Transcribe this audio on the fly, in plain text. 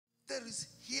There is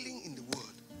healing in the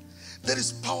word. There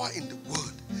is power in the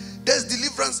word. There's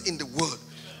deliverance in the word.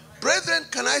 Brethren,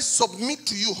 can I submit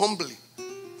to you humbly?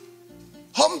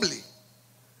 Humbly.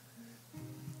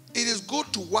 It is good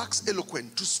to wax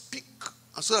eloquent, to speak.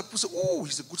 And so that people say, oh,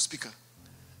 he's a good speaker.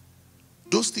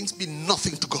 Those things mean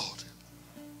nothing to God.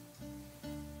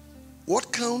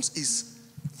 What counts is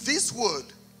this word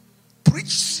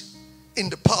preached in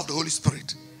the power of the Holy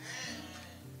Spirit.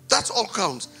 That's all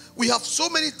counts. We have so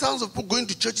many thousands of people going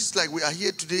to churches like we are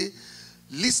here today,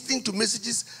 listening to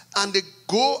messages, and they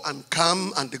go and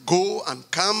come, and they go and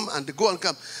come, and they go and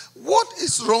come. What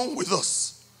is wrong with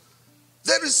us?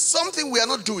 There is something we are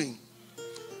not doing.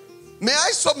 May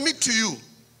I submit to you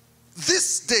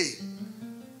this day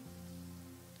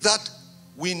that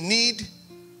we need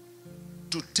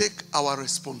to take our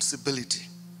responsibility.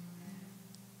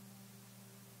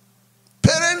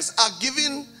 Parents are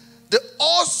given the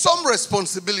awesome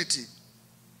responsibility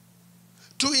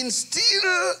to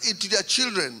instill into their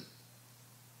children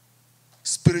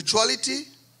spirituality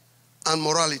and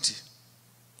morality.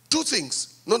 Two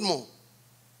things, not more.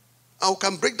 I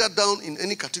can break that down in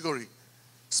any category.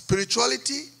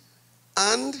 Spirituality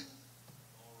and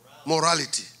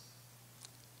morality.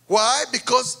 Why?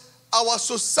 Because our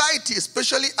society,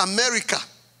 especially America,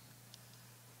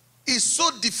 is so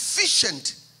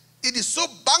deficient. It is so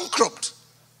bankrupt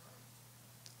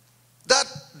that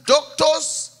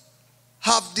doctors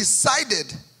have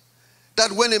decided that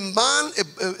when a man,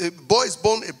 a boy is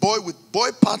born, a boy with boy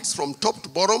parts from top to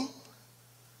bottom,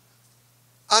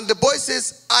 and the boy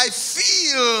says, I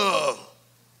feel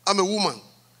I'm a woman.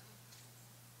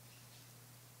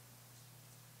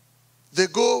 They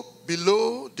go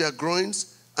below their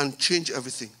groins and change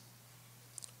everything.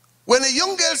 When a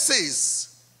young girl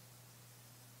says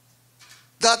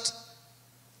that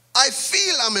I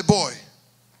feel I'm a boy,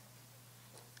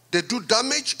 they do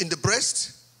damage in the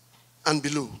breast and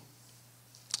below.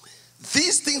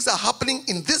 These things are happening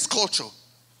in this culture.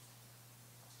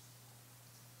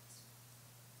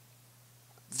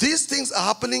 These things are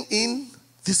happening in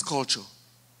this culture.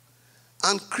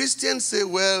 And Christians say,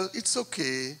 well, it's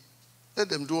okay. Let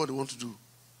them do what they want to do.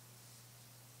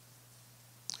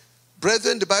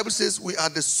 Brethren, the Bible says we are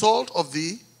the salt of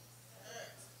the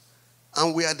earth,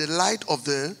 and we are the light of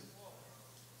the.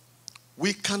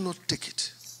 We cannot take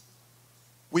it.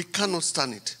 We cannot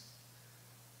stand it.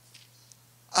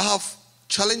 I have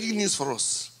challenging news for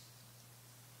us.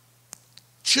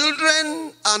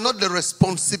 Children are not the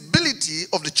responsibility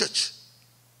of the church.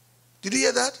 Did you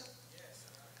hear that? Yes.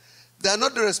 They are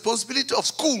not the responsibility of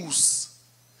schools.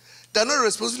 They are not the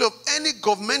responsibility of any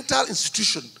governmental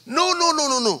institution. No, no, no,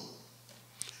 no, no.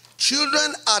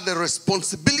 Children are the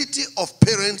responsibility of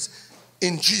parents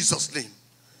in Jesus' name.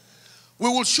 We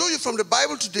will show you from the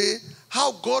Bible today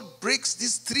how God breaks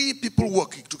these three people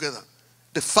working together.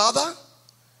 The father,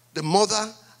 the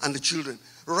mother, and the children.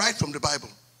 Right from the Bible.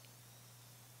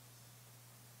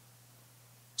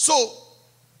 So,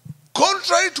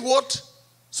 contrary to what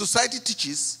society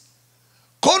teaches,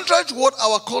 contrary to what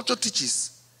our culture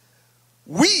teaches,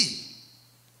 we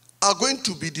are going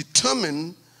to be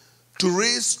determined to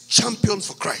raise champions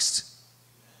for Christ.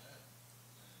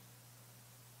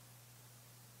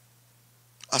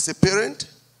 As a parent,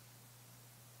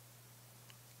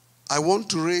 I want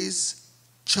to raise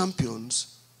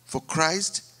champions for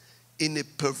Christ in a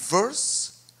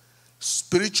perverse,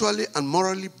 spiritually and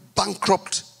morally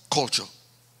bankrupt culture.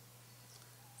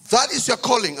 That is your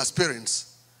calling as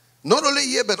parents. Not only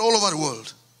here, but all over the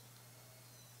world.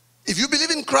 If you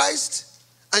believe in Christ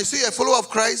and you say you're a follower of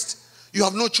Christ, you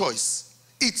have no choice.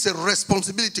 It's a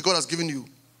responsibility God has given you.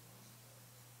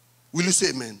 Will you say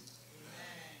amen? Amen.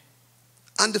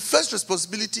 And the first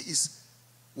responsibility is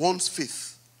one's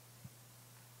faith.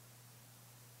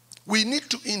 We need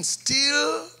to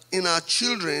instill in our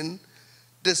children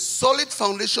the solid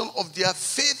foundation of their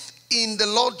faith in the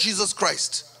Lord Jesus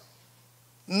Christ.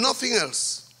 Nothing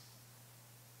else.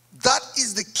 That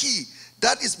is the key.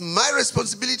 That is my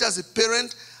responsibility as a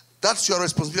parent. That's your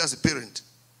responsibility as a parent.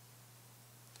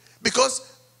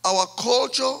 Because our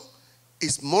culture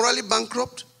is morally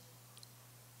bankrupt,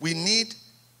 we need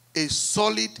a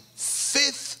solid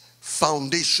faith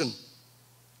foundation.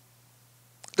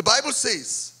 The Bible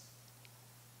says,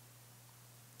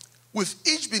 we've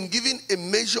each been given a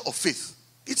measure of faith.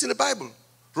 It's in the Bible.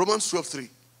 Romans 12:3.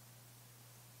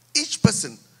 Each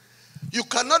person. You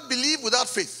cannot believe without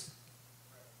faith.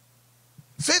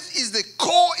 Faith is the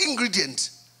core ingredient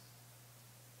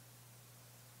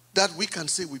that we can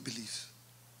say we believe.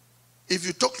 If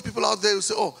you talk to people out there who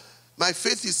say, oh, my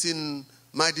faith is in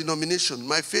my denomination.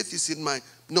 My faith is in my...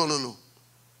 No, no, no.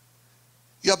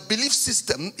 Your belief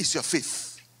system is your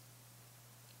faith.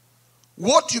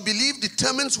 What you believe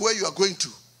determines where you are going to.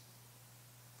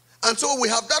 And so when we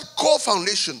have that core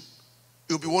foundation,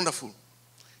 it will be wonderful.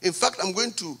 In fact, I'm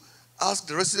going to ask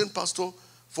the resident pastor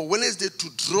for Wednesday to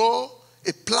draw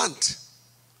a plant.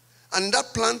 And in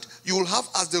that plant, you will have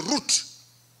as the root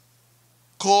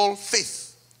called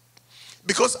faith.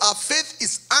 Because our faith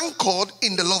is anchored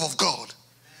in the love of God.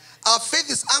 Our faith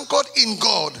is anchored in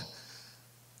God.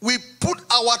 We put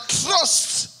our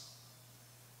trust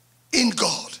in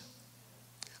God.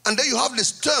 And then you have the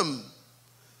stem,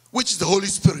 which is the Holy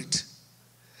Spirit.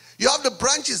 You have the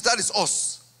branches, that is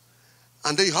us.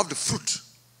 And then you have the fruit.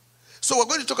 So we're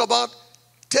going to talk about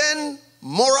 10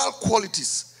 moral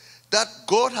qualities that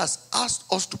God has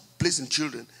asked us to place in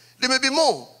children. There may be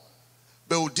more,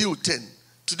 but we'll deal with 10.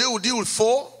 Today we'll deal with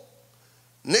 4.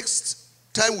 Next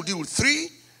time we'll deal with 3.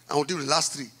 And we'll deal with the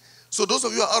last 3. So those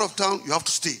of you who are out of town, you have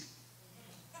to stay.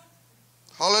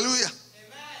 Hallelujah. Amen.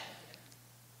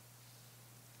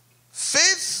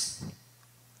 Faith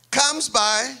comes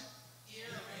by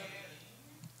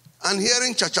and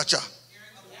hearing cha-cha-cha.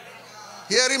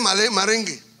 Hearing Malay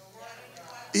Marengi.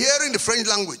 Hearing the French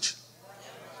language.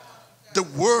 The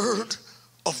word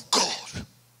of God.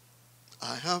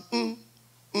 I have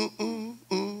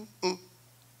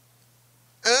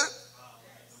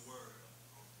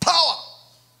power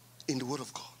in the word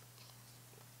of God.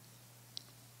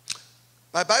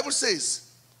 My Bible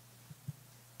says,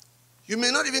 you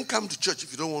may not even come to church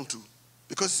if you don't want to,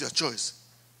 because it's your choice.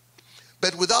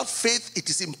 But without faith, it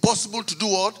is impossible to do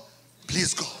what?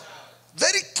 Please God.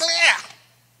 Very clear.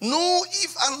 No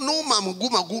if and no mamugu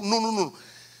magu. No.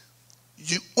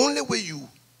 The only way you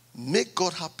make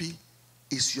God happy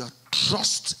is your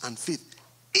trust and faith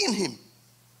in him.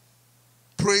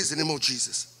 Praise the name of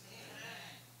Jesus.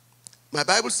 My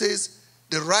Bible says,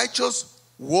 the righteous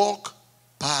walk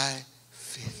by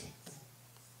faith.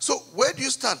 So where do you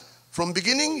start? From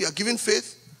beginning, you are given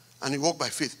faith and you walk by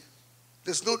faith.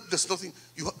 There's nothing.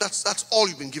 That's all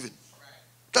you've been given.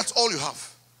 That's all you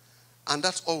have. And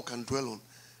that's all we can dwell on.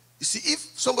 You see, if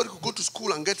somebody could go to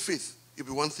school and get faith, it'd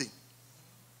be one thing.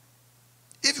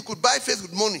 If you could buy faith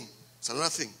with money, it's another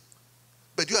thing.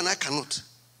 But you and I cannot.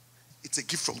 It's a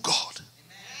gift from God.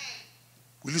 Amen.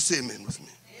 Will you say amen with me?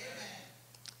 Amen.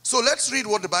 So let's read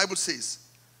what the Bible says.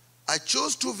 I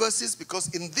chose 2 verses because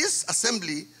in this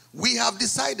assembly, we have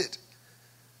decided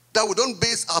that we don't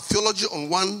base our theology on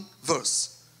one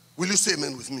verse. Will you say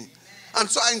amen with me? Amen. And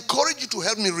so I encourage you to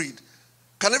help me read.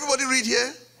 Can everybody read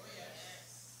here? Oh,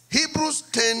 yes. Hebrews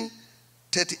 10,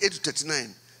 38 to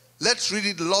 39. Let's read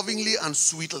it lovingly and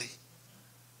sweetly.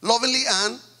 Lovingly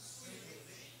and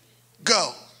sweetly.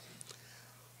 Go.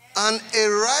 And a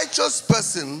righteous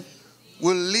person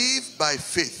will live by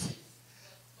faith.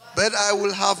 But I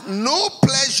will have no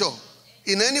pleasure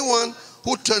in anyone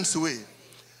who turns away.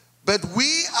 But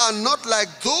we are not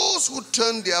like those who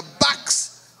turn their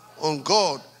backs on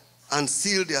God and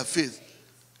seal their faith.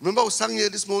 Remember we sang here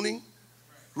this morning?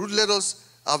 Ruth led us.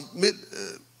 I've made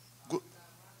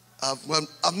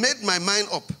my mind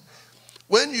up.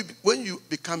 When you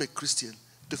become a Christian,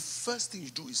 the first thing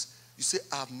you do is you say,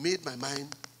 I've made my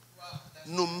mind.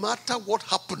 No matter what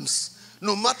happens,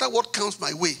 no matter what comes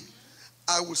my way,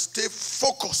 I will stay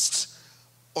focused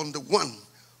on the one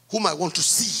whom I want to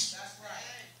see. That's right.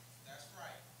 That's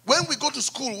right. When we go to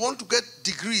school, want to get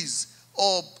degrees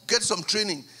or get some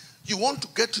training, you want to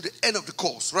get to the end of the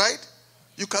course, right?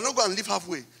 You cannot go and live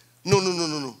halfway.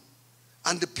 No.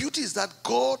 And the beauty is that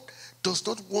God does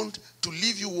not want to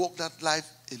leave you walk that life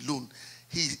alone.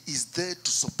 He is there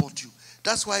to support you.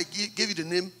 That's why I gave you the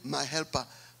name, my helper.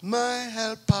 My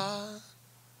helper.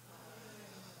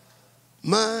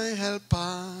 My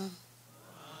helper.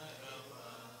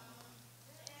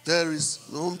 There is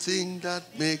nothing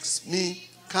that makes me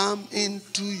come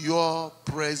into your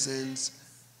presence.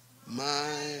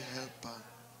 My helper.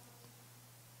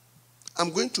 I'm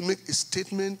going to make a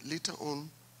statement later on.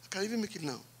 I can even make it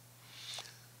now.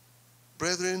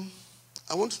 Brethren,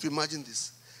 I want you to imagine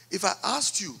this. If I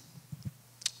asked you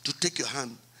to take your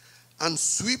hand and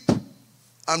sweep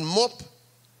and mop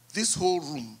this whole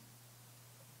room,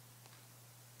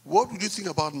 what would you think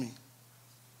about me?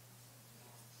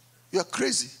 You are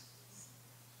crazy.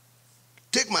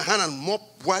 Take my hand and mop,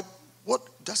 wipe. What?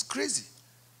 That's crazy.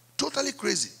 Totally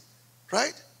crazy.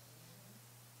 Right?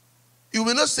 You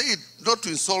may not say it not to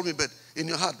insult me, but in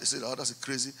your heart, they say, oh, that's a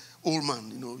crazy old man.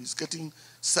 You know, he's getting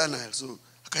senile. So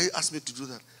can you ask me to do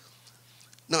that?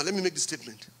 Now, let me make this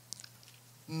statement.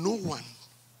 No one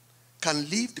can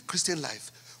live the Christian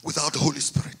life without the Holy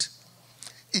Spirit.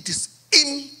 It is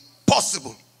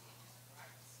impossible.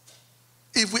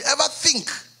 If we ever think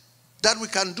that we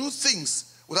can do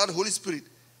things without the Holy Spirit,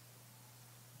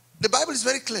 the Bible is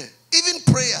very clear. Even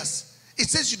prayers, it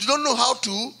says you don't know how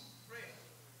to pray.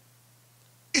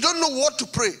 You don't know what to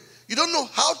pray. You don't know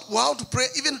how to pray,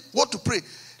 even what to pray.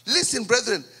 Listen,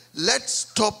 brethren, let's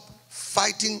stop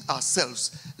fighting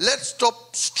ourselves. Let's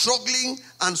stop struggling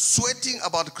and sweating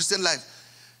about the Christian life.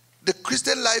 The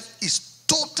Christian life is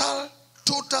total,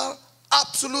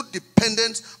 absolute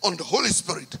dependence on the Holy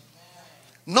Spirit.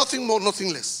 Nothing more,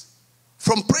 nothing less.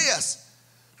 From prayers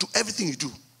to everything you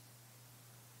do.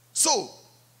 So,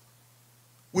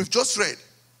 we've just read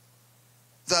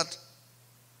that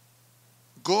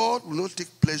God will not take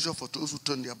pleasure for those who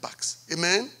turn their backs.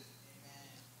 Amen?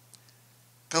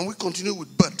 Can we continue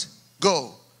with but?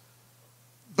 Go.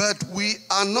 But we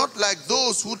are not like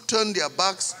those who turn their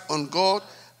backs on God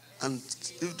and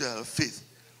leave their faith.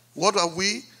 What are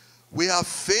we? We have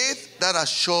faith that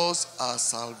assures our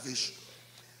salvation.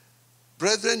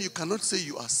 Brethren, you cannot say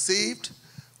you are saved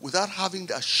without having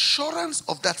the assurance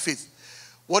of that faith.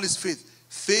 What is faith?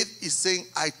 Faith is saying,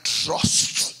 I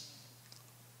trust.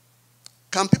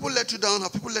 Can people let you down?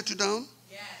 Have people let you down?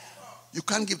 Yes. You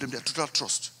can't give them their total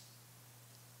trust.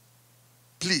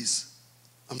 Please,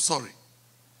 I'm sorry.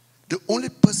 The only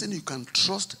person you can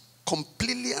trust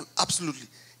completely and absolutely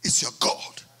is your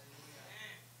God.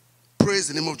 Praise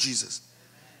the name of Jesus.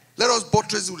 Let us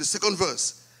buttress with the second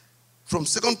verse from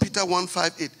 2 Peter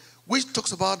 1:5-8, which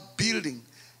talks about building.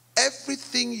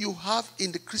 Everything you have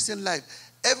in the Christian life,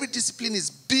 every discipline is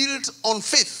built on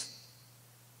faith.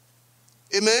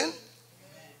 Amen?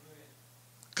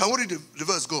 Can we read the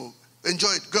verse? Go.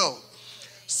 Enjoy it. Go.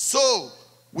 So,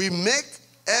 we make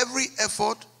every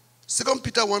effort. 2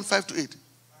 Peter 1:5-8.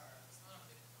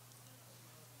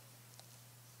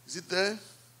 Is it there?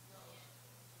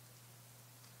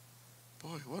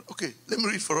 Boy, what? Okay, let me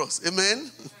read for us.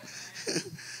 Amen?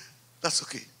 That's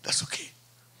okay. That's okay.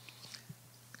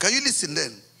 Can you listen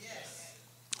then? Yes.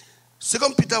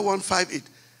 2 Peter 1:5-8.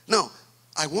 Now,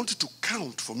 I want you to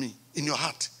count for me in your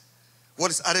heart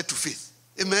what is added to faith.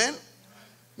 Amen?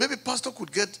 Maybe Pastor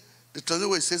could get the translation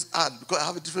where it says add, because I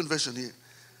have a different version here.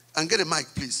 And get a mic,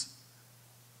 please.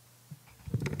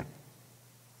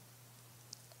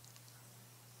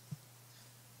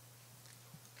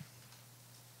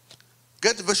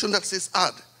 Get the version that says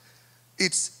add.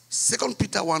 It's 2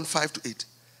 Peter 1:5-8.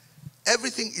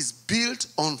 Everything is built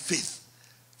on faith.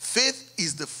 Faith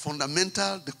is the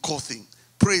fundamental, the core thing.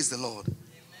 Praise the Lord.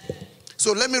 Amen.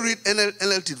 So let me read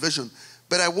NLT version.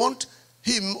 But I want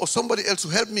him or somebody else to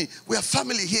help me. We are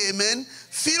family here, amen.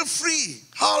 Feel free.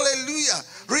 Hallelujah.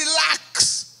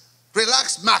 Relax.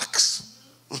 Relax, Max.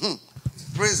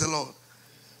 Praise the Lord.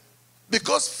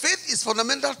 Because faith is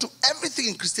fundamental to everything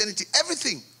in Christianity.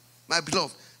 Everything, my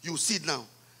beloved. You will see it now.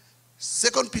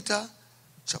 2 Peter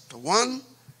chapter 1,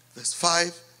 verse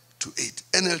 5-8.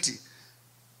 NLT.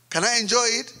 Can I enjoy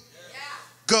it? Yeah.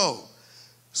 Go.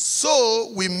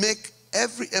 So we make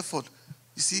every effort.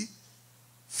 You see,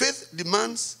 faith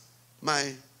demands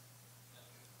my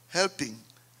helping,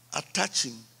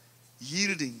 attaching,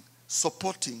 yielding,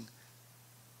 supporting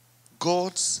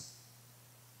God's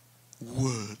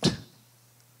word.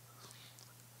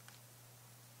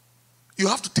 You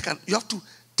have to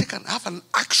have an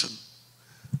action.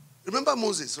 Remember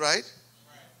Moses, right?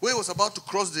 When he was about to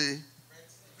cross the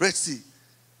Red Sea.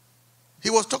 He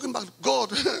was talking about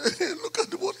God. Look at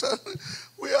the water.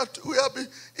 We are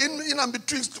in and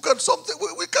between. Look at something.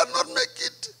 We cannot make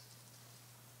it.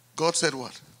 God said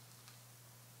what?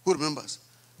 Who remembers?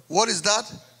 What is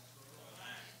that?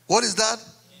 What is that?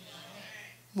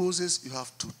 Moses, you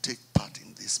have to take part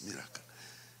in this miracle.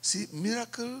 See,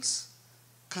 miracles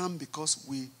come because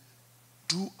we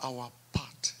do our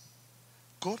part.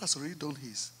 God has already done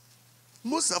his.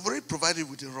 Moses have already provided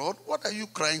with the rod. What are you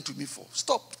crying to me for?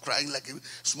 Stop crying like a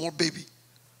small baby.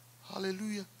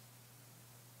 Hallelujah.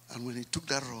 And when he took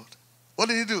that rod, what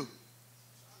did he do?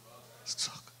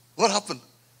 Struck. What happened?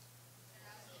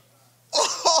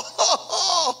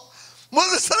 Oh,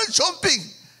 Moses started jumping.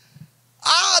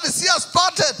 The sea has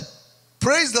parted.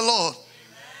 Praise the Lord.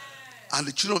 Amen. And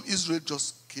the children of Israel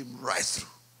just came right through.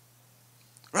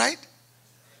 Right?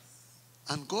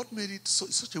 And God made it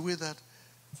such a way that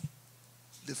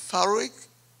the Pharaohic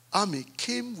army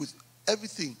came with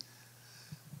everything.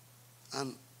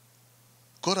 And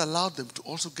God allowed them to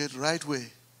also get right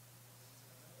way.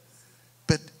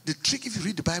 But the trick, if you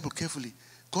read the Bible carefully,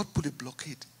 God put a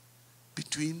blockade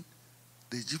between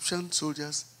the Egyptian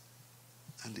soldiers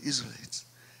and the Israelites.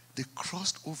 They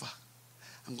crossed over.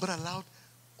 And God allowed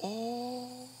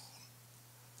all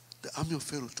the army of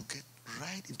Pharaoh to get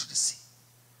right into the sea.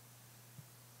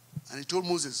 And he told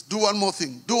Moses, do one more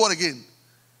thing. Do what again?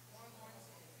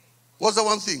 What's the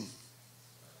one thing?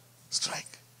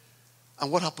 Strike.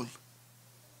 And what happened?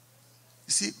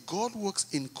 You see, God works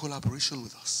in collaboration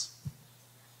with us.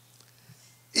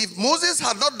 If Moses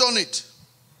had not done it,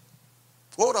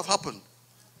 what would have happened?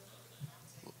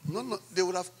 No, they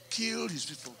would have killed his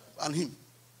people and him.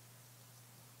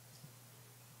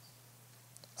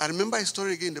 I remember a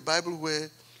story again in the Bible where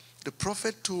the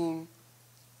prophet told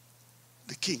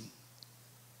the king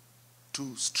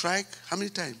to strike how many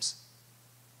times?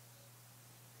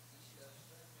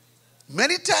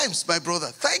 Many times, my brother.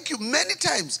 Thank you, many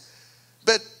times.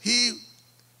 But he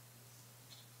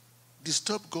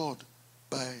stopped God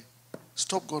by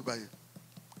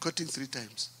cutting 3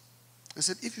 times. I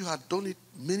said, if you had done it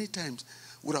many times,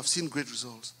 would have seen great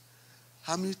results.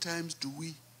 How many times do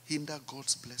we hinder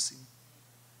God's blessing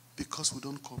because we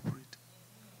don't cooperate?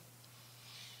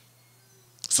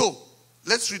 So,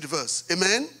 let's read the verse.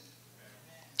 Amen?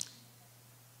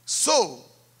 So,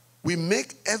 we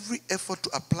make every effort to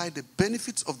apply the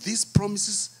benefits of these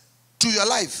promises to your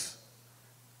life.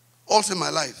 Also my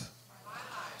life.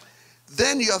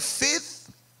 Then your faith,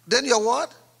 then your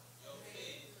what?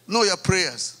 No, your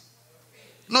prayers.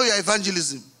 No, your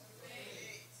evangelism.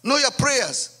 No, your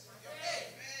prayers.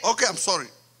 Okay, I'm sorry.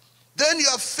 Then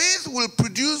your faith will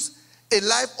produce a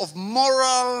life of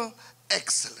moral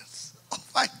excellence. Oh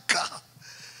my God.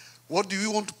 What do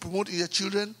you want to promote in your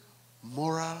children?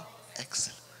 Moral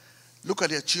excellence. Look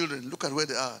at your children. Look at where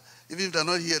they are. Even if they're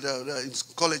not here, they're in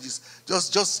colleges.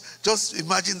 Just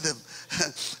imagine them.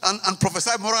 and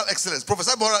prophesy moral excellence.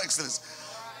 Prophesy moral excellence.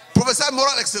 Prophesy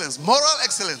moral excellence. Moral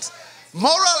excellence.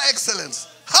 Moral excellence.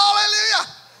 Hallelujah.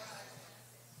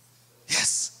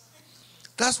 Yes.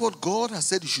 That's what God has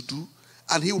said you should do.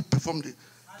 And he will perform the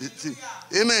thing.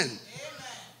 Amen.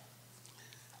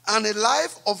 And a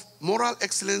life of moral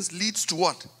excellence leads to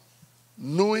what?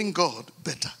 Knowing God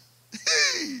better.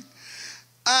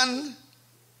 And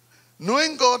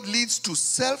knowing God leads to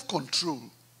self-control.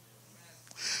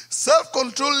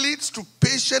 Self-control leads to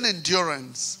patient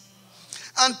endurance.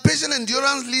 And patient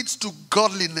endurance leads to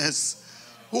godliness.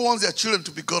 Who wants their children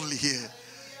to be godly here?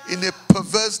 In a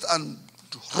perverse and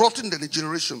rotten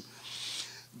generation.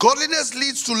 Godliness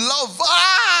leads to love.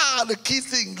 The key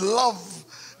thing, love.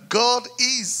 God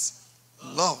is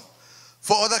love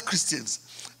for other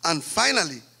Christians. And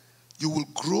finally, you will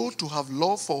grow to have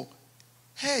love for,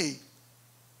 hey,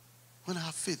 when I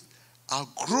have faith, I'll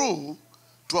grow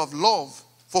to have love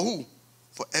for who?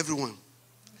 For everyone.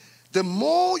 The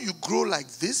more you grow like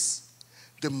this,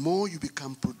 the more you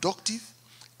become productive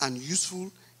and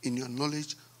useful in your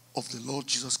knowledge of the Lord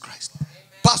Jesus Christ. Amen.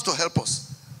 Pastor, help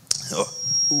us.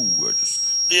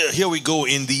 Here we go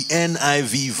in the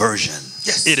NIV version.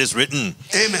 Yes. It is written.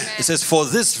 Amen. It says, for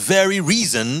this very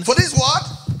reason. For this what?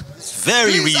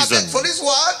 Very reason. For this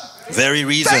what? Very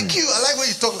reason. Thank you. I like when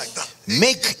you talk like that.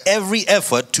 Make every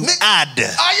effort to add.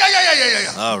 Yeah.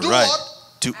 All Do right.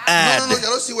 what? To add. No, you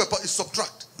don't see where it's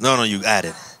subtract. No, you add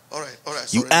it. All right.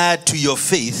 Sorry. You add to your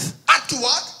faith. Add to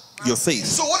what? Your faith.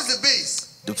 So what is the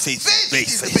base? The faith.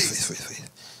 Faith.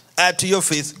 Add to your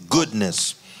faith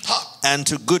goodness. And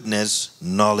to goodness,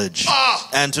 knowledge.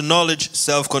 And to knowledge,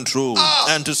 self-control.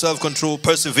 And to self-control,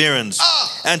 perseverance.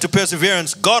 And to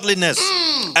perseverance, godliness.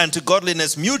 And to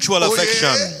godliness, mutual affection.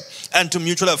 Yeah. And to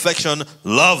mutual affection,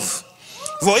 love.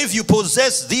 For if you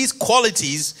possess these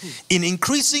qualities in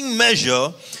increasing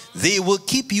measure, they will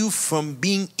keep you from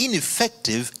being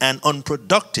ineffective and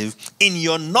unproductive in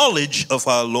your knowledge of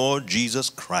our Lord Jesus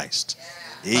Christ.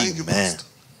 Amen. Thank you,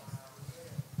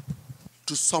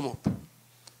 to sum up,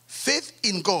 faith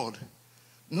in God,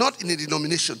 not in a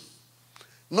denomination,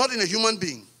 not in a human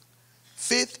being.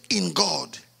 Faith in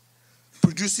God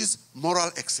produces moral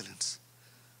excellence.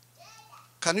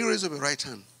 Can you raise up your right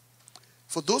hand?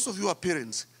 For those of you who are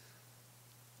parents,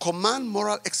 command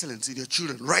moral excellence in your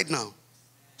children right now.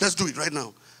 Let's do it right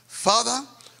now. Father,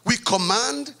 we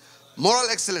command moral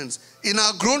excellence in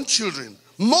our grown children.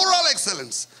 Moral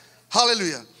excellence.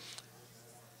 Hallelujah.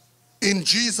 In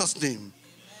Jesus' name.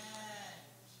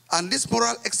 And this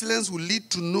moral excellence will lead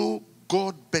to know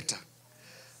God better.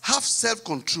 Have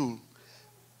self-control,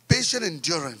 patient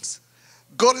endurance,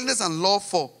 godliness and love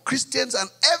for Christians, and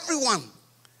everyone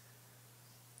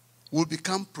will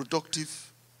become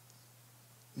productive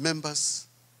members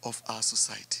of our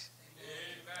society.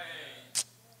 Amen.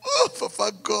 Oh,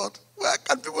 for God, where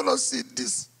can people not see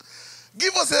this?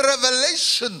 Give us a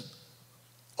revelation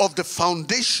of the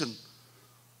foundation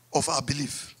of our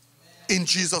belief. In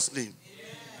Jesus' name.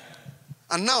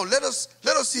 And now let us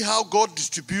see how God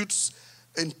distributes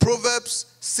in Proverbs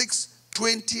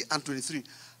 6:20 and 23.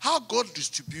 how God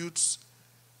distributes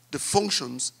the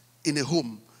functions in a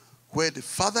home where the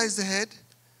father is the head,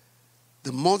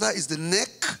 the mother is the neck.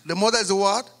 The mother is the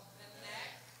what? The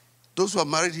neck. Those who are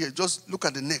married here, just look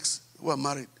at the necks who are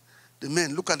married. The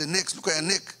men, look at the necks. Look at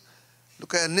your neck.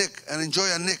 Look at your neck and enjoy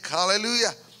your neck.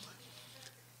 Hallelujah.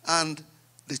 And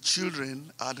the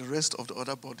children are the rest of the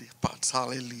other body parts.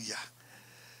 Hallelujah.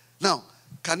 Now,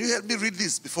 can you help me read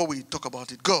this before we talk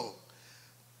about it? Go.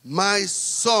 My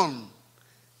son,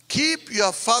 keep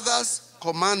your father's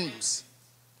commands.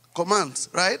 Commands,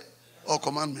 right? Or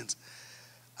commandments.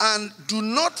 And do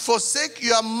not forsake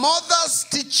your mother's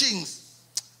teachings.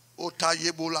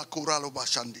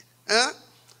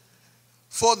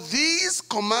 For these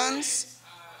commands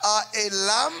are a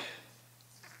lamp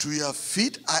to your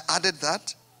feet. I added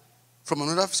that from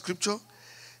another scripture.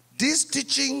 This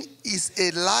teaching is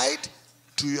a light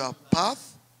to your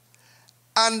path,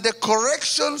 and the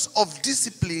corrections of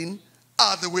discipline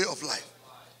are the way of life.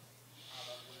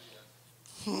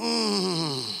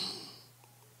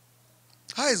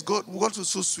 How is God's word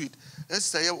so sweet? Let's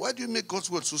say, why do you make God's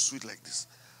word so sweet like this?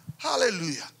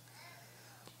 Hallelujah.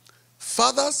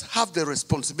 Fathers have the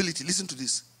responsibility, listen to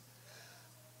this,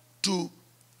 to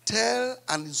tell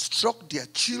and instruct their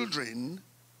children,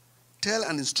 tell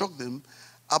and instruct them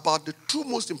about the two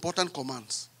most important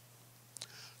commands.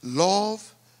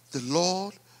 Love the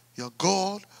Lord your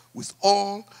God with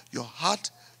all your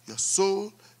heart, your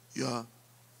soul, your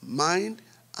mind,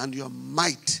 and your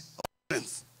might of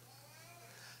strength.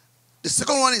 The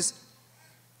second one is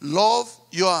love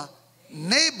your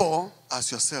neighbor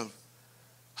as yourself.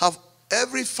 Have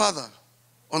every father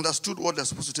understood what they're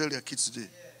supposed to tell their kids today?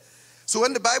 So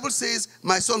when the Bible says,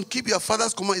 my son, keep your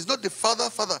father's command, it's not the father.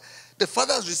 The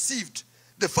father has received.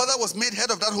 The father was made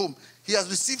head of that home. He has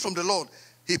received from the Lord.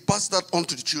 He passed that on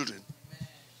to the children.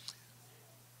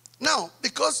 Now,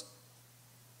 because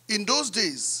in those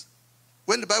days,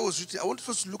 when the Bible was written, I want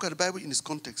us to look at the Bible in its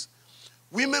context.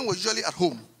 Women were usually at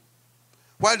home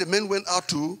while the men went out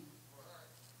to.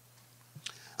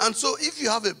 And so if you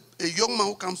have a young man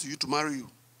who comes to you to marry you,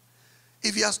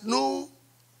 if he has no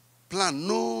plan,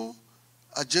 no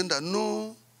agenda,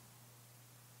 no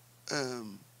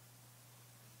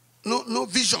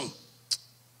vision,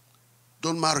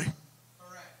 don't marry.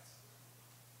 Correct.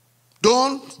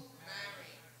 Don't marry.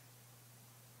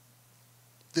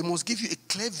 They must give you a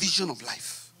clear vision of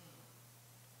life,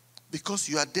 because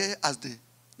you are there as the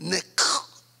neck.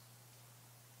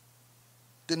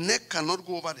 The neck cannot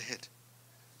go over the head.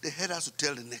 The head has to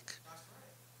tell the neck.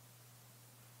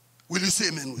 Will you say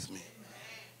amen with me?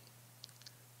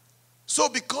 So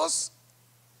because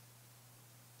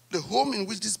the home in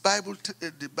which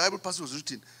the Bible passage was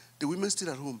written, the women stayed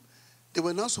at home, they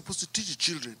were now supposed to teach the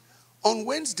children. On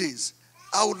Wednesdays,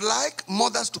 I would like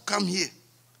mothers to come here.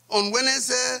 On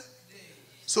Wednesday,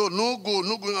 so no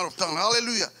going out of town.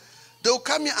 Hallelujah. They will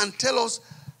come here and tell us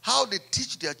how they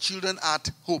teach their children at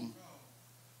home.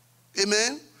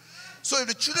 Amen. So if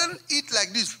the children eat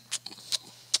like this,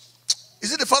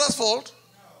 is it the father's fault?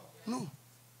 No.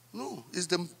 It's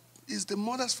the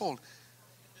mother's fault.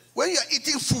 When you are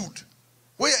eating food,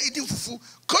 fufu,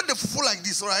 cut the fufu like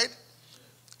this, right?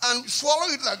 And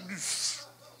swallow it like this.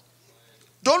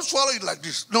 Don't swallow it like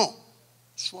this. No.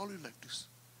 Swallow it like this.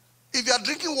 If you are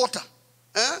drinking water,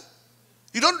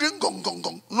 you don't drink gong, gong,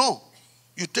 gong. No.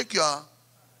 You take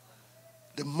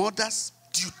the mother's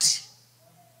duty.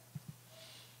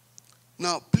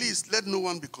 Now, please, let no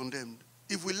one be condemned.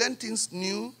 If we learn things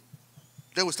new,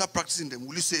 then we start practicing them.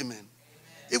 Will you say amen?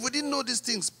 If we didn't know these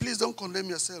things, please don't condemn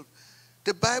yourself.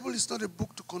 The Bible is not a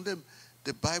book to condemn.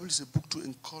 The Bible is a book to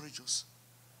encourage us.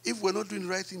 If we're not doing the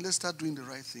right thing, let's start doing the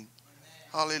right thing.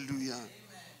 Amen. Hallelujah. Amen.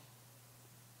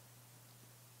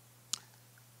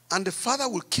 And the father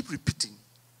will keep repeating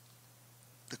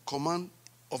the command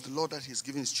of the Lord that he has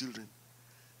given his children.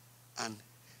 And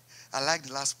I like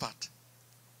the last part.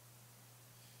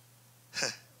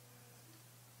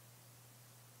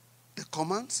 The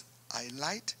commands I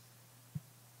light.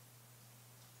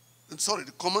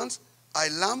 The commands I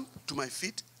lamp to my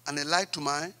feet and a light to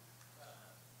my.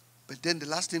 But then the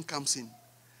last thing comes in.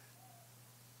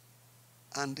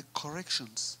 And the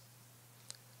corrections.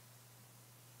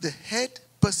 The head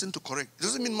person to correct. It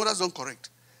doesn't mean mothers don't correct.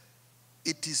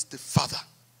 It is the father.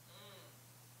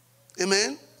 Amen?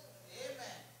 Amen.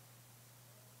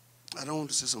 I don't want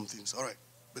to say some things. All right.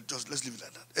 But just let's leave it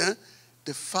like that.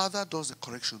 The father does the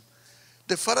correction.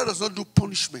 The father does not do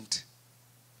punishment.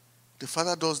 The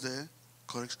father does the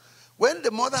correction. When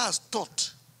the mother has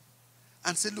taught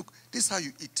and said, look, this is how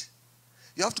you eat.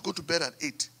 You have to go to bed at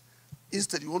 8.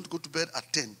 Instead, you want to go to bed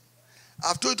at 10.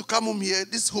 I've told you to come home here.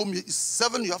 This home is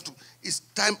 7. You have to. It's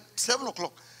time 7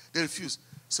 o'clock. They refuse.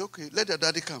 Say, okay, let their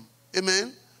daddy come.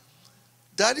 Amen.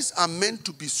 Daddies are meant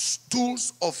to be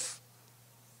tools of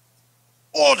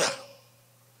order,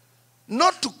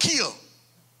 not to kill,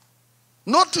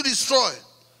 not to destroy.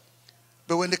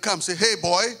 But when they come, say, hey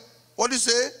boy, what do you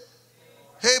say?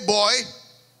 Hey boy,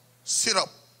 sit up.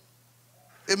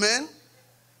 Amen.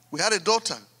 We had a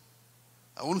daughter.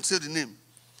 I won't say the name.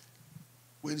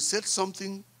 When he said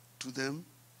something to them,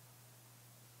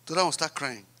 the daughter will start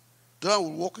crying. The daughter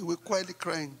will walk away quietly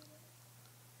crying.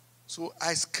 So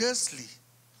I scarcely,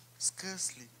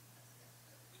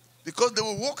 because they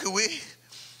will walk away.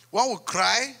 One will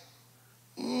cry.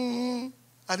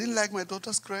 I didn't like my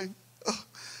daughter's crying. Oh,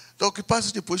 they occupy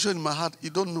such a position in my heart. You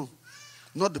don't know.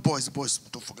 Not the boys. The boys.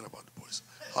 Don't forget about the boys.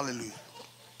 Hallelujah.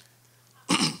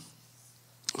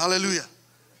 Hallelujah.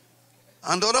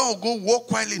 And the other will go walk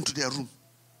quietly into their room.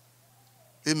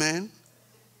 Amen.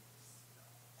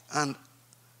 And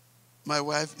my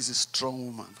wife is a strong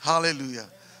woman. Hallelujah.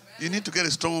 You need to get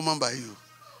a strong woman by you.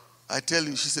 I tell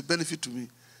you, she's a benefit to me.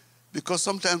 Because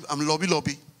sometimes I'm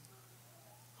lobby.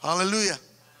 Hallelujah.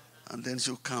 And then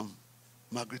she'll come.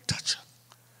 Margaret Thatcher.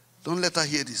 Don't let her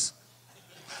hear this.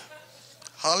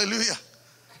 Hallelujah.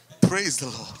 Praise the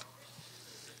Lord.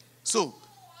 So,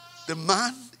 the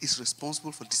man is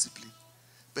responsible for discipline.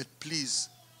 But please,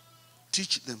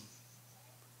 teach them.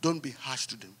 Don't be harsh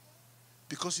to them.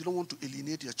 Because you don't want to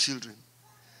alienate your children.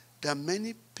 There are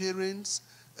many parents,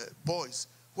 boys,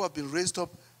 who have been raised up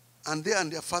and they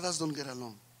and their fathers don't get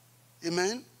along.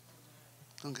 Amen?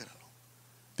 Don't get along.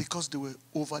 Because they were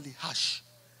overly harsh.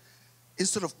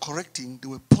 Instead of correcting, they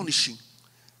were punishing.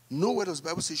 Nowhere does the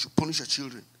Bible say you should punish your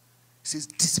children. It says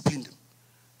discipline them.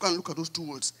 Go and look at those two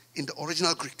words in the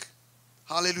original Greek.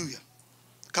 Hallelujah.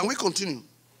 Can we continue?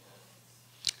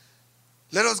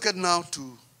 Let us get now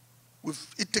to,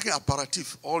 we've taken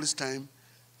aperitif all this time.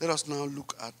 Let us now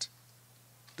look at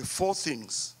the 4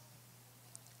 things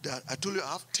that I told you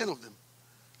I have 10 of them.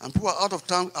 And people are out of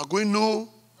town, are going nowhere.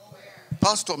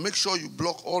 Pastor, make sure you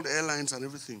block all the airlines and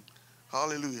everything.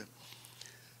 Hallelujah.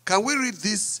 Can we read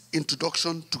this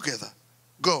introduction together?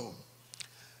 Go.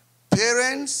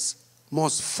 Parents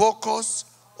must focus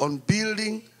on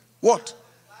building what?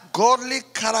 Godly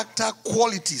character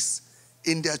qualities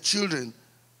in their children.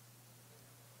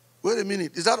 Wait a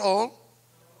minute. Is that all?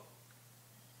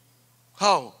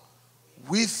 How?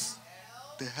 With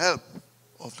the help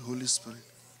of the Holy Spirit.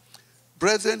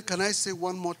 Brethren, can I say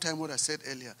one more time what I said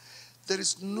earlier? There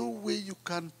is no way you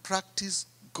can practice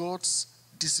God's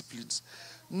disciplines.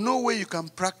 No way you can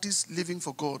practice living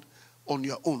for God on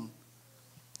your own.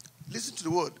 Listen to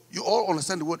the word. You all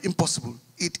understand the word impossible.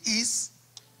 It is,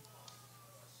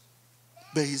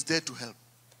 but he's there to help.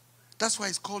 That's why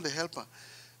he's called a helper.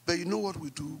 But you know what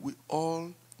we do? We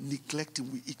all neglect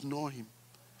him. We ignore him.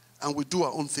 And we do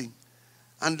our own thing.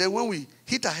 And then when we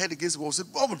hit our head against the wall, we say,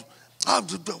 oh,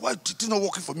 why is it not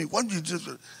working for me? Why do you do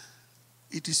it?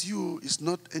 It is you. It's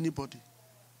not anybody.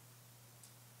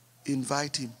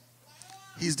 Invite him.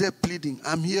 He's there pleading.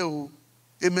 I'm here. Oh.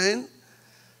 Amen.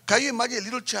 Can you imagine a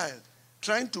little child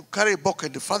trying to carry a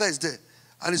bucket? The father is there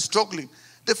and he's struggling.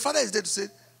 The father is there to say,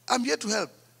 I'm here to help.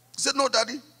 He said, no,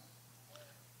 daddy.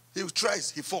 He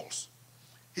tries, he falls.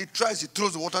 He tries, he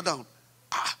throws the water down.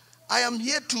 I am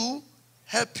here to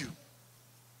help you.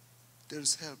 There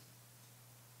is help.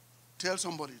 Tell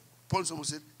somebody, point someone,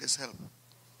 say, there's help.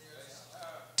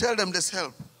 Tell them there's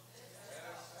help.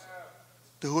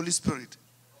 The Holy Spirit.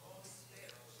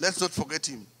 Let's not forget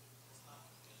him.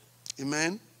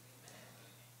 Amen.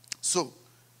 So,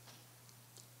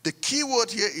 the key word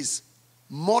here is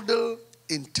model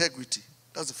integrity.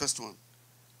 That's the first one.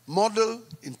 Model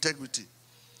integrity.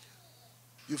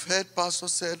 You've heard Pastor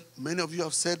said, many of you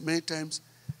have said many times,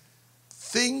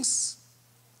 things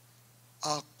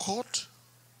are caught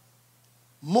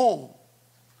more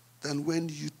than when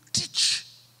you teach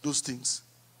those things.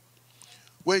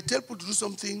 When you tell people to do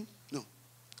something, no.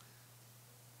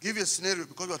 Give you a scenario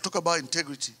because we are talking about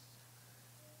integrity.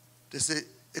 They say,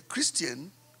 a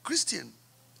Christian,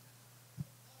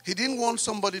 he didn't want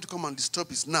somebody to come and disturb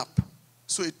his nap.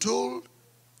 So he told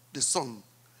the son,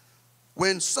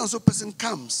 when so-and-so person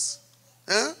comes,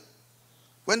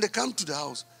 when they come to the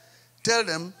house, tell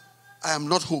them, I am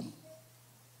not home.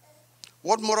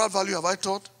 What moral value have I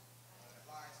taught?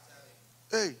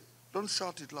 Hey, don't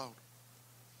shout it loud.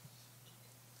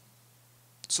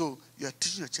 So you are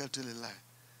teaching a child to tell a lie.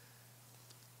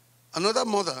 Another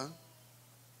mother,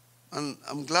 and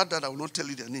I'm glad that I will not tell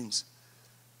you their names,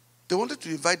 they wanted to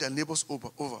invite their neighbors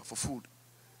over for food.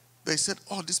 They said,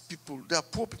 oh, these people, they are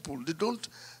poor people. They don't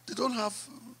have,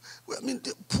 I mean,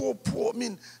 they're poor. I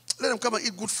mean, let them come and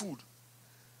eat good food.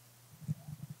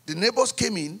 The neighbors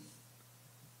came in.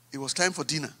 It was time for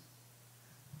dinner.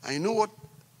 And you know what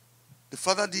the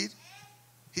father did?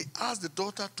 He asked the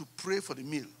daughter to pray for the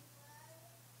meal.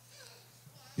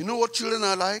 You know what children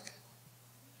are like?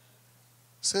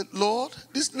 Said, Lord,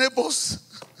 these neighbors,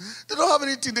 they don't have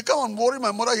anything. They come and worry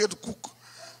my mother here to cook.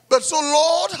 But so,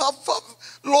 Lord,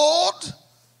 Lord.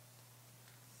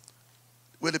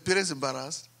 Were the parents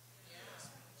embarrassed?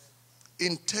 Yes.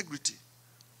 Integrity.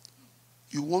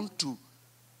 You want to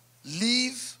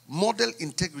live, model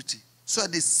integrity so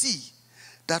that they see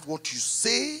that what you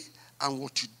say and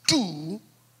what you do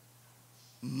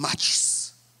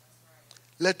matches.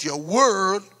 Let your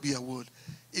word be a word.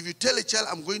 If you tell a child,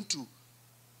 I'm going to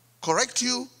correct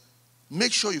you,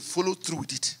 make sure you follow through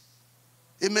with it.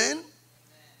 Amen?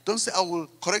 Don't say, I will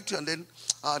correct you and then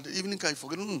the evening can you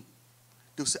forget?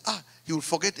 They'll say, he will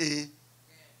forget a.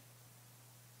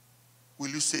 Will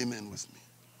you say amen with me?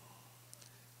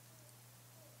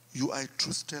 You are a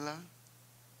truth teller.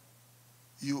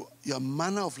 Your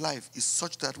manner of life is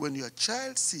such that when your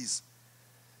child sees,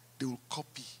 they will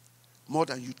copy more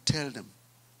than you tell them.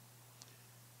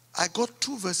 I got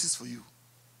 2 verses for you.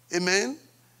 Amen?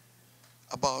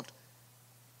 About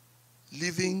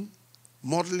living,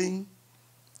 modeling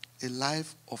a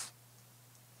life of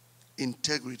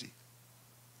integrity.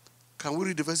 Can we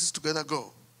read the verses together?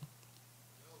 Go.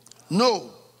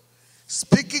 No.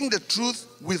 Speaking the truth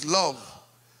with love,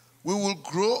 we will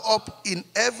grow up in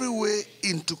every way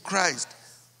into Christ,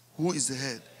 who is the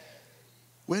head.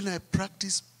 When I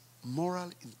practice moral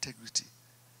integrity,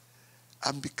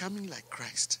 I'm becoming like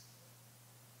Christ.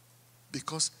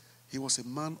 Because he was a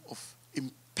man of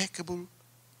impeccable,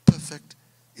 perfect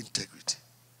integrity.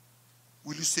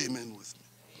 Will you say amen with me?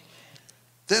 Amen.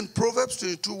 Then Proverbs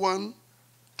 22:1,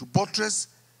 to buttress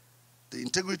the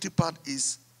integrity part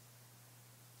is,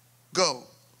 go.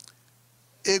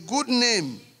 A good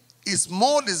name is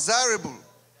more desirable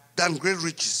than great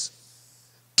riches.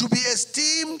 To be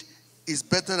esteemed is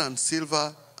better than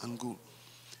silver and gold.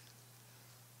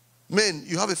 Men,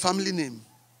 you have a family name,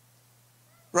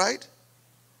 right?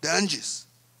 The Anges.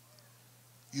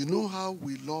 You know how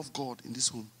we love God in this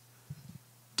home.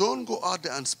 Don't go out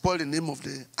there and spoil the name of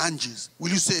the Anges. Will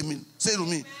you say amen? Say it to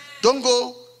me. Don't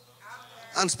go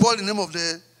and spoil the name of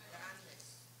the.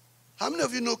 How many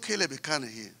of you know Caleb Ekane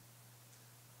here?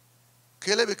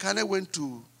 Caleb Ekane went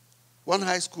to one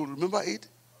high school. Remember it?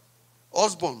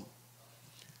 Osborne.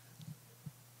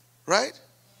 Right?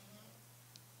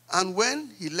 And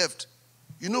when he left,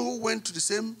 you know who went to the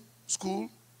same school?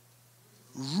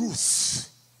 Ruth.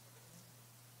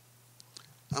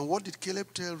 And what did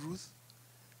Caleb tell Ruth?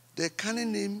 The Ekane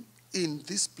name in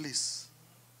this place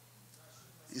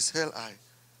is Hell Eye.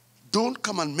 Don't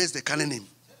come and mess the Ekane name.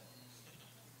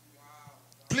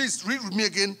 Please read with me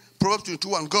again, Proverbs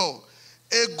 22 and go.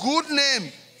 A good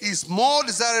name is more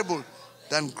desirable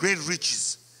than great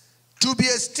riches. To be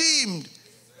esteemed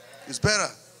is better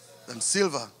than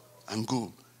silver and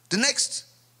gold. The next,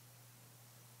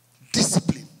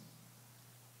 discipline.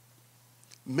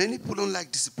 Many people don't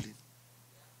like discipline.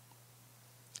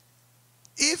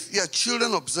 If your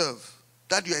children observe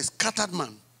that you are a scattered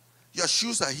man, your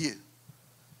shoes are here,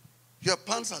 your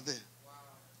pants are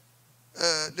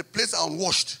there, the plates are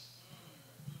unwashed.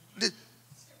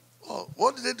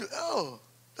 What did they do?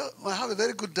 I have a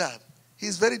very good dad.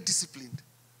 He's very disciplined.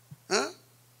 Huh?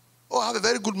 I have a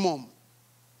very good mom.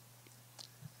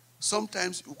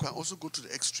 Sometimes you can also go to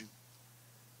the extreme.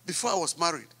 Before I was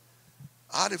married,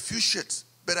 I had a few shirts,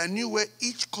 but I knew where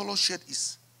each color shirt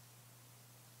is.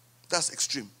 That's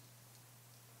extreme.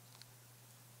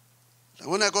 And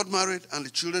when I got married and the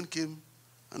children came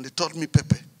and they taught me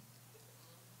Pepe,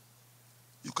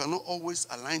 you cannot always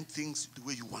align things the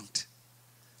way you want.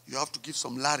 You have to give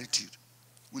some latitude.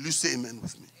 Will you say amen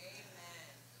with me? Amen.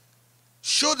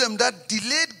 Show them that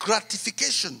delayed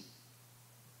gratification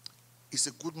is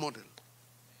a good model.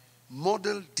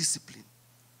 Model discipline.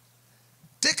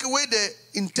 Take away the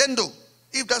Nintendo,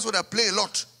 if that's what I play a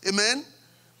lot. Amen?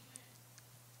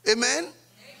 Amen? Amen?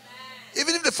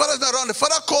 Even if the father's not around, the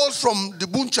father calls from the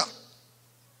buncha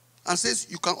and says,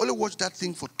 you can only watch that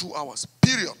thing for 2 hours,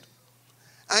 period.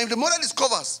 And if the mother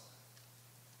discovers,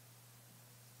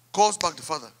 calls back the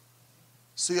father.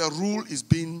 So your rule is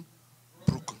being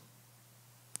broken.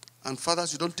 And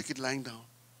fathers, you don't take it lying down.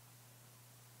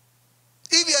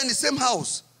 If you're in the same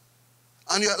house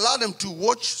and you allow them to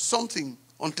watch something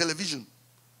on television,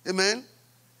 amen?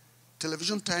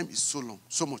 Television time is so long,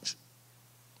 so much.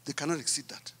 They cannot exceed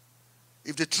that.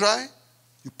 If they try,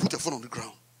 you put your phone on the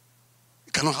ground.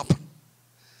 It cannot happen.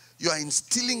 You are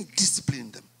instilling discipline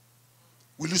in them.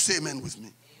 Will you say amen with me?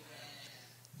 Amen.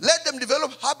 Let them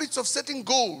develop habits of setting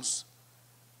goals.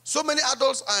 So many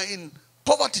adults are in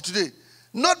poverty today.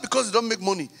 Not because they don't make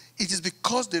money. It is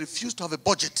because they refuse to have a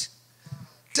budget.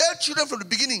 Tell children from the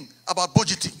beginning about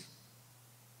budgeting.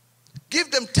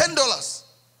 Give them $10.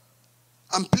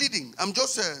 I'm pleading. I'm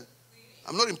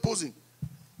not imposing.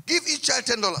 Give each child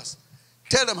 $10.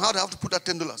 Tell them how they have to put that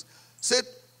 $10. Say,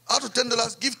 out of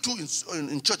 $10, give 2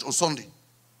 in church on Sunday.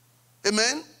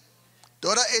 Amen? The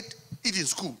other 8, eat in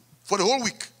school for the whole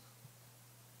week.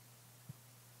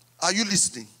 Are you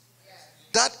listening? Yes.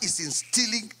 That is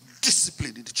instilling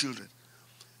discipline in the children.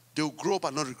 They will grow up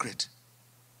and not regret.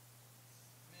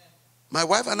 Amen. My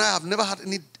wife and I have never had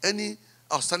any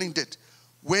outstanding debt.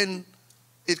 When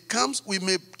it comes, we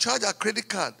may charge our credit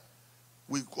card.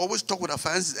 We always talk with our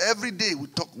finances. Every day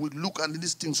we look at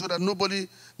this thing so that nobody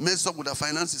messes up with our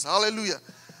finances. Hallelujah.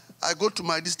 I go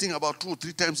to this thing about 2 or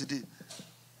 3 times a day.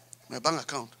 My bank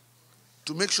account.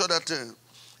 To make sure that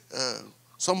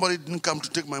somebody didn't come to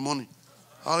take my money.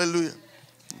 Hallelujah.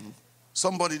 Mm-hmm.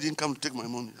 Somebody didn't come to take my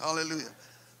money. Hallelujah.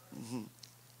 Mm-hmm.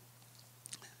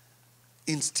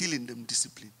 Instill in them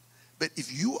discipline. But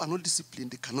if you are not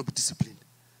disciplined, they cannot be disciplined.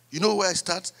 You know where it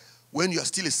starts? When you are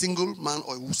still a single man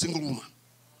or a single woman.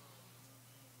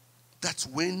 That's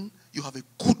when you have a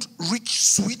good, rich,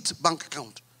 sweet bank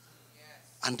account. Yes.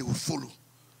 And they will follow.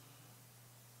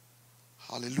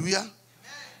 Hallelujah. Amen.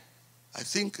 I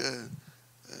think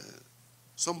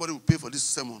somebody will pay for this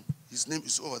sermon. His name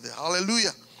is over there. Hallelujah.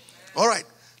 Amen. All right.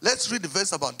 Let's read the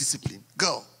verse about discipline.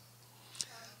 Go.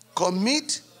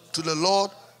 Commit to the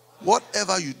Lord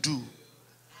whatever you do,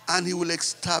 and he will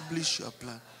establish your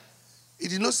plan. It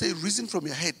did not say reason from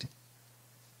your head.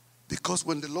 Because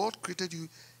when the Lord created you,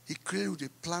 he created you with a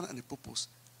plan and a purpose.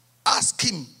 Ask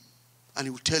him, and he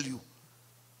will tell you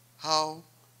how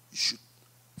you should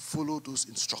follow those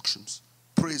instructions.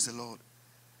 Praise the Lord.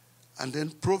 And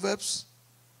then Proverbs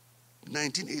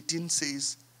 19:18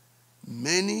 says,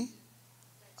 many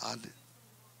are the...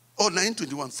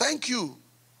 19:21. Thank you.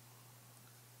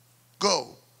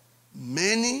 Go.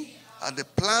 Many are the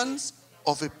plans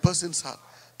of a person's heart.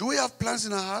 Do we have plans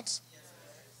in our hearts?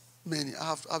 Many. I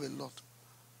have a lot.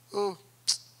 Oh.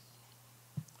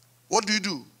 What do you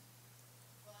do?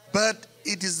 But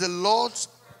it is the Lord's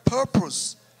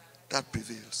purpose that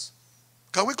prevails.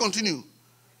 Can we continue?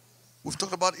 We've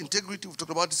talked about integrity. We've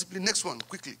talked about discipline. Next one,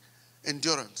 quickly.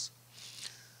 Endurance.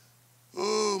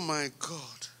 Oh my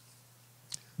God.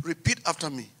 Repeat after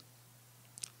me.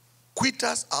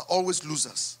 Quitters are always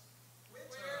losers.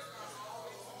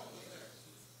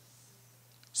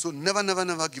 So never, never,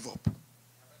 never give up.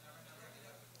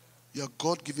 Your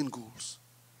God-given goals.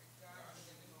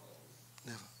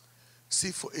 Never. See,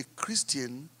 for a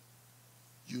Christian,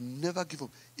 you never give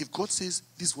up. If God says,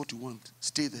 this is what you want,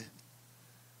 stay there.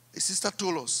 A sister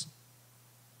told us.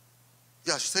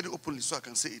 Yeah, she said it openly so I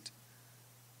can say it.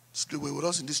 They were with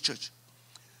us in this church.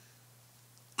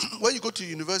 When you go to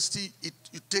university,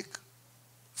 you take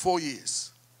 4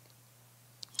 years.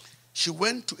 She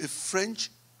went to a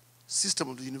French system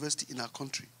of the university in our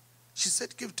country. She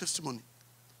said, gave testimony.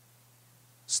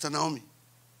 Sister Naomi.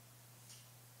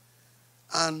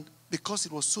 And because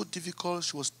it was so difficult,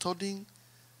 she was studying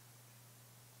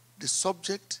the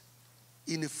subject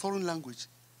in a foreign language.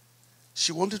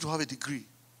 She wanted to have a degree.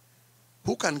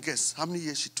 Who can guess how many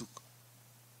years she took?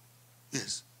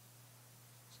 Yes.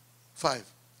 5.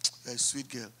 You're a sweet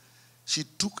girl. She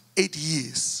took 8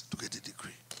 years to get a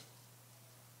degree.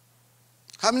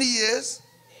 How many years?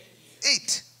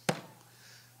 8.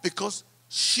 Because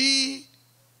she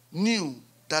knew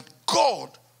that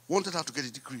God wanted her to get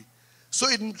a degree. So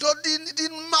it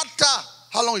didn't matter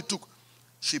how long it took.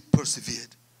 She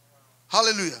persevered.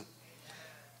 Hallelujah.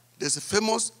 There's a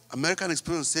famous American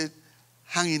experience said,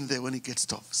 hang in there when it gets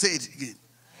tough. Say it again.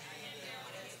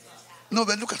 No,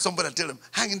 but look at somebody and tell them,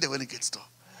 hang in there when it gets tough.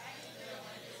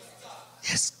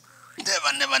 Yes.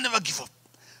 Never, never, never give up.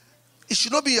 It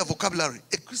should not be a vocabulary.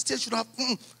 A Christian should have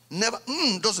never,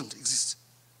 doesn't exist.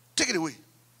 Take it away.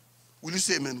 Will you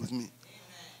say amen with me? Amen.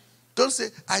 Don't say,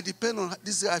 I depend on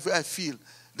this, I feel,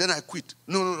 then I quit.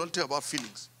 No, don't tell about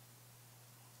feelings.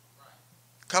 Right.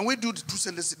 Can we do the 2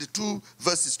 sentences, the 2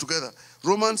 verses together?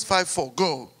 Romans 5:4,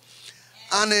 go.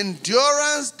 And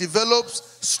endurance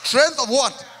develops strength of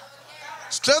what?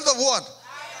 Strength of what?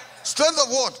 Strength of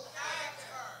what?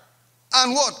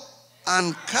 And what?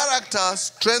 And character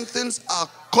strengthens our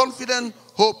confident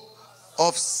hope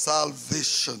of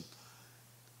salvation.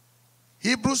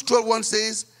 Hebrews 12:1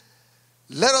 says,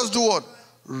 let us do what?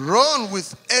 Run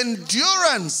with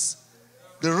endurance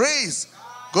the race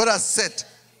God has set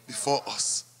before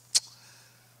us.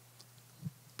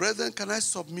 Brethren, can I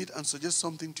submit and suggest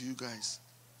something to you guys?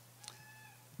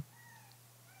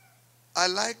 I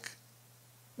like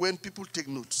when people take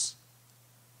notes.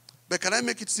 But can I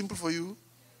make it simple for you?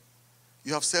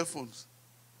 You have cell phones.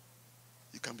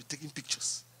 You can be taking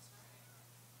pictures.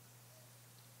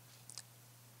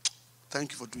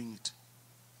 Thank you for doing it.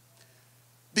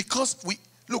 Because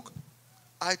look,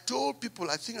 I told people,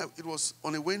 I think it was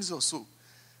on a Wednesday or so,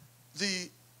 the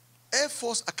Air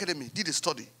Force Academy did a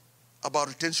study about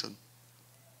retention.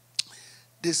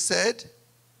 They said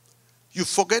you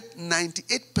forget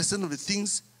 98% of the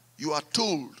things you are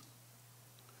told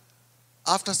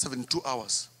after 72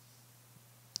 hours.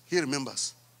 He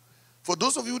remembers. For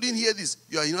those of you who didn't hear this,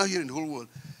 you are now hearing the whole world.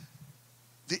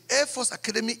 The Air Force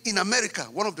Academy in America,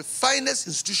 one of the finest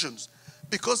institutions,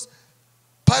 because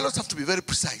pilots have to be very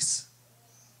precise.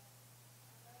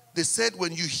 They said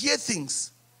when you hear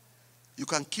things, you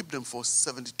can keep them for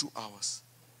 72 hours.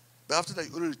 But after that,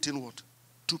 you only retain what?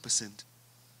 2%.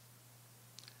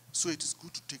 So it is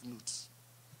good to take notes.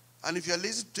 And if you are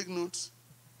lazy to take notes,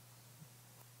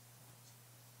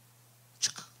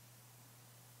 check.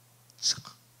 Check.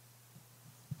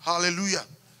 Hallelujah.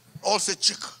 All say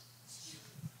check.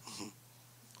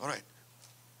 All right.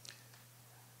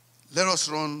 Let us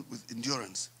run with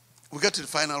endurance. We get to the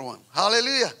final one.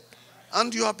 Hallelujah.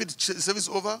 Aren't you happy the service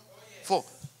over? 4.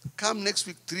 Come next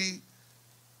week, 3.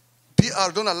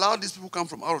 PR, don't allow these people who come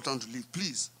from out of town to leave,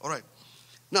 please. All right.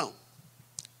 Now,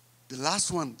 the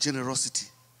last one, generosity.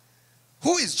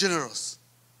 Who is generous?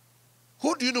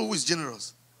 Who do you know who is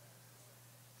generous?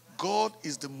 God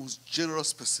is the most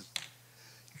generous person.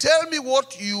 Tell me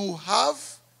what you have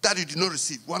that you did not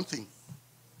receive. One thing.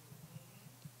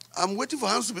 I'm waiting for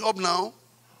hands to be up now.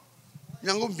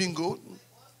 Yango bingo.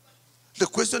 The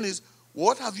question is,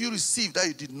 what have you received that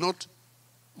you did not?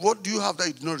 What do you have that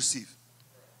you did not receive?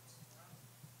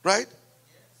 Right?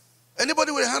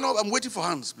 Anybody with a hand up? I'm waiting for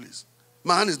hands, please.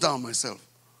 My hand is down myself.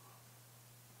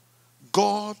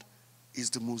 God is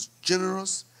the most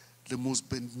generous, the most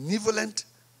benevolent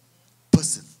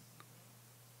person.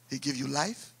 He gave you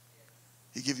life.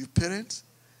 He gave you parents.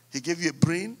 He gave you a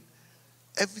brain.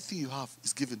 Everything you have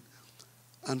is given.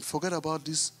 And forget about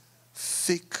these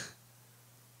fake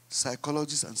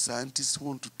psychologists and scientists who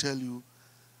want to tell you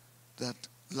that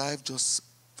life just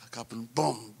happened.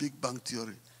 Boom, Big Bang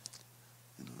Theory.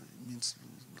 You know, it means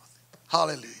nothing.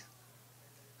 Hallelujah.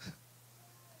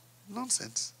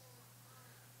 Nonsense.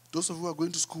 Those of you who are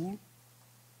going to school,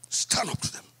 stand up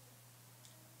to them.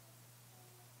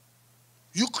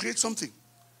 You create something.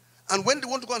 And when they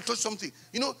want to go and touch something,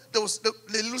 you know, there was a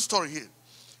little story here.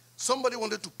 Somebody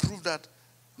wanted to prove that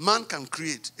man can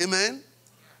create. Amen?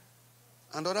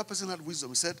 And the other person had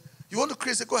wisdom. He said, you want to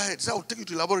create? He said, go ahead. He said, I'll take you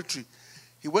to the laboratory.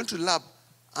 He went to the lab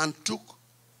and took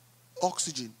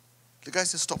oxygen. The guy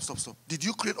said, stop, stop, stop. Did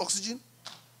you create oxygen?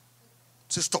 He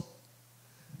said, stop.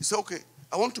 He said, okay,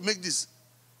 I want to make this.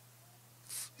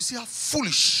 You see how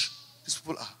foolish these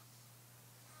people are.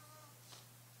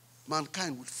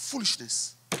 Mankind with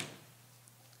foolishness.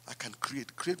 I can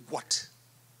create. Create what?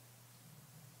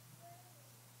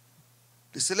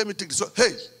 They say, let me take this soil.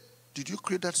 Hey, did you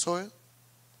create that soil?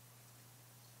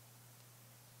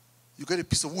 You get a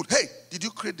piece of wood. Hey, did you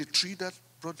create the tree that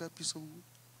brought that piece of wood?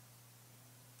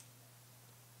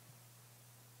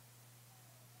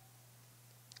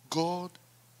 God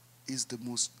is the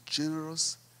most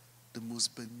generous, the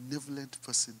most benevolent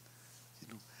person,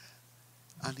 you know.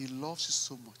 And he loves you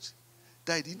so much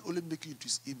that he didn't only make you into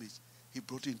his image, he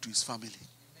brought you into his family.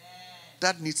 Amen.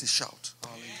 That needs a shout.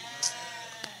 Hallelujah.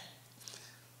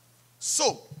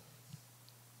 So,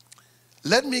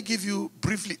 let me give you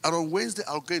briefly, and on Wednesday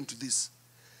I'll go into this.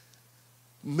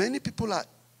 Many people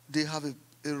they have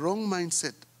a wrong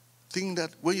mindset, thinking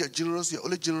that when you're generous, you're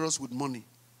only generous with money.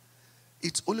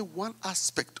 It's only one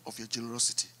aspect of your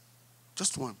generosity.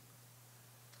 Just one.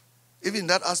 Even in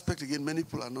that aspect, again, many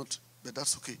people are not, but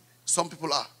that's okay. Some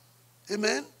people are.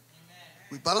 Amen? Amen.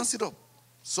 We balance it up.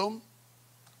 Some,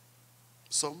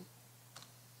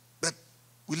 but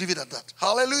we leave it at that.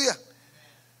 Hallelujah. Amen.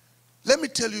 Let me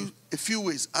tell you a few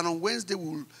ways, and on Wednesday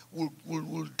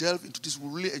we'll delve into this.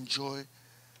 We'll really enjoy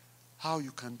how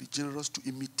you can be generous to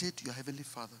imitate your Heavenly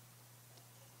Father.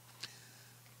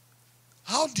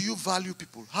 How do you value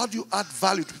people? How do you add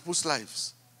value to people's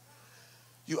lives?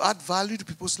 You add value to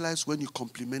people's lives when you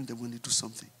compliment them when they do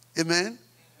something. Amen? Amen.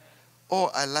 Oh,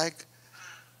 I like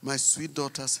my sweet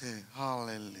daughter's hair.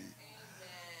 Hallelujah. Amen.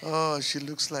 Oh, she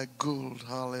looks like gold.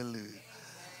 Hallelujah. Amen.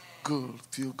 Gold,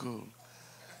 pure gold.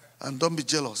 And don't be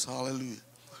jealous. Hallelujah.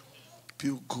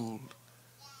 Pure gold.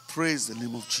 Praise the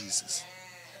name of Jesus.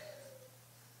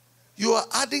 You are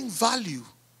adding value.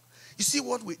 You see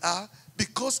what we are?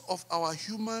 Because of our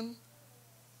human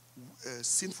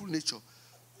sinful nature,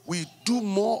 we do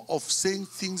more of saying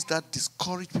things that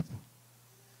discourage people,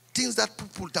 things that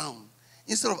put people down,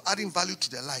 instead of adding value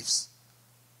to their lives.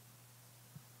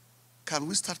 Can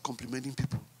we start complimenting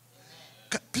people?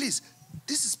 Please,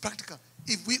 this is practical.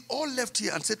 If we all left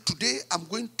here and said, today I'm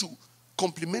going to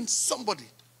compliment somebody,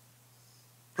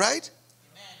 right?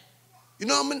 You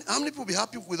know how many people will be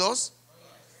happy with us?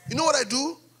 You know what I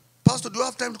do? Pastor, do I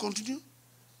have time to continue?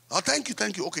 Oh,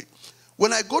 thank you. Okay.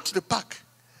 When I go to the park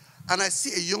and I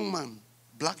see a young man,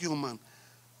 black young man,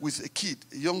 with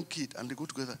a young kid, and they go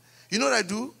together, you know what I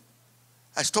do?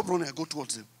 I stop running, I go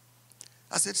towards them.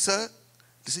 I said, sir,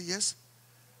 they say, yes.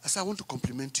 I said, I want to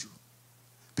compliment you.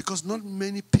 Because not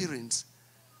many parents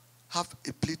have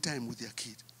a playtime with their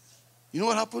kid. You know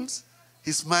what happens?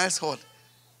 He smiles hard.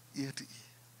 Ear to ear.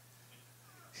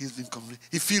 He's been complimented.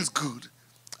 He feels good.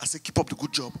 I say, keep up the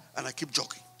good job, and I keep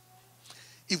jogging.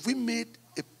 If we made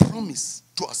a promise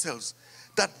to ourselves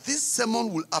that this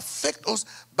sermon will affect us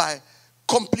by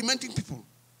complimenting people,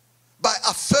 by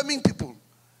affirming people,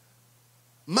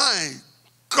 my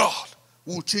God,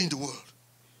 will change the world.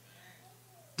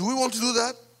 Do we want to do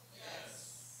that?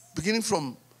 Yes. Beginning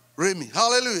from Remy.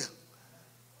 Hallelujah.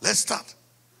 Let's start.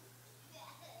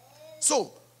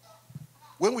 So,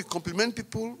 when we compliment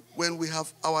people, when we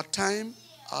have our time,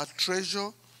 our treasure,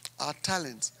 our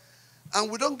talents,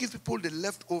 and we don't give people the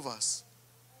leftovers,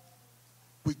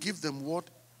 we give them what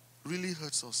really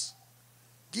hurts us.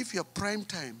 Give your prime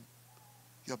time,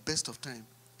 your best of time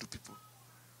to people.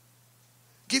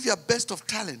 Give your best of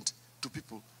talent to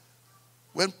people.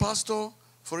 When pastor,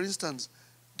 for instance,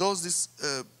 does this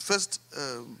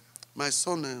my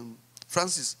son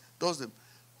Francis does them,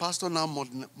 pastor now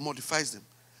modifies them.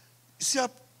 You see how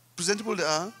presentable they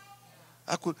are?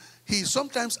 He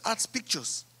sometimes adds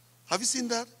pictures. Have you seen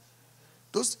that?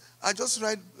 I just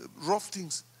write rough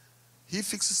things. He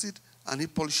fixes it and he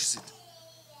polishes it.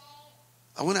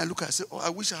 And when I look, I say, oh, I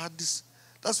wish I had this.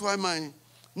 That's why my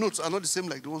notes are not the same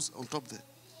like the ones on top there.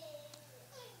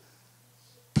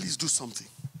 Please do something.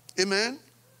 Amen?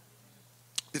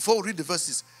 Before we read the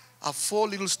verses, I have 4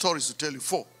 little stories to tell you.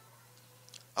 4.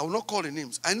 I will not call the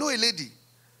names. I know a lady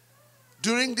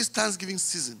during this Thanksgiving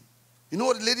season. You know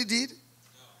what the lady did?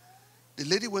 The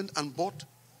lady went and bought,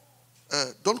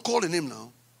 don't call the name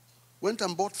now, went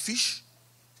and bought fish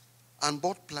and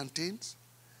bought plantains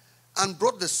and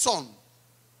brought the son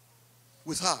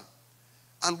with her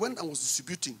and went and was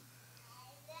distributing.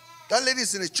 That lady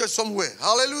is in a church somewhere.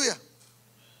 Hallelujah.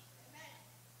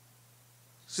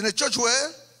 It's in a church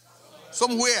where?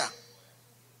 Somewhere.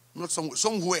 Not somewhere.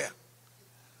 Somewhere.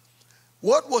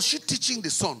 What was she teaching the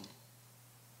son?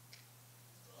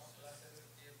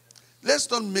 Let's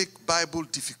not make Bible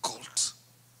difficult.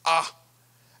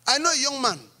 I know a young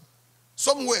man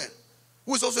somewhere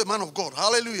who is also a man of God.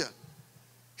 Hallelujah.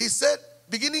 He said,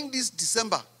 beginning this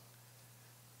December,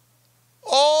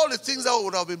 all the things that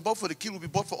would have been bought for the kid will be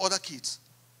bought for other kids.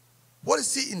 What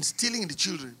is he instilling in the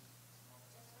children?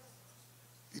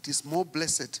 It is more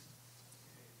blessed.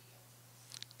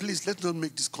 Please, let's not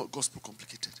make this gospel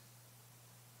complicated.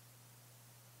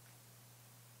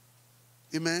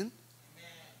 Amen?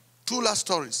 2 last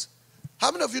stories.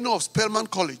 How many of you know of Spelman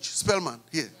College? Spelman,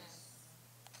 here.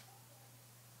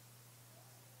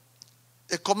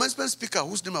 A commencement speaker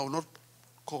whose name I will not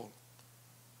call.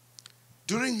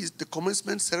 During the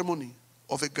commencement ceremony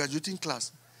of a graduating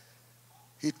class,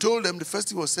 he told them, the first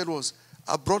thing was said was,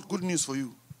 I brought good news for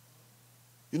you.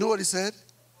 You know what he said?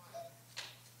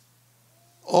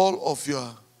 All of your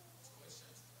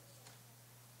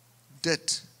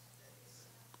debt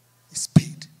is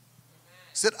paid.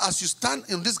 He said, as you stand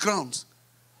in these grounds,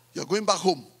 you're going back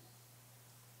home.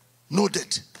 No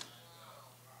debt.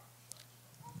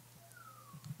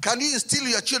 Can you instill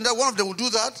in your children that one of them will do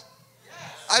that?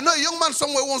 Yes. I know a young man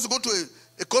somewhere wants to go to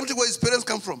a country where his parents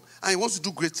come from, and he wants to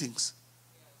do great things.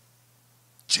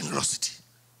 Generosity.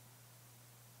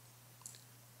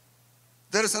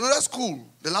 There is another school,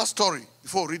 the last story,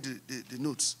 before we read the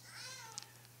notes.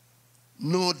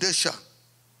 Nodesha,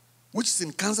 which is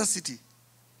in Kansas City.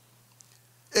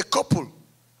 A couple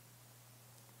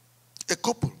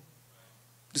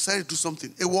decided to do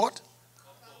something. A what?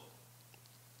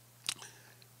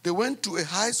 They went to a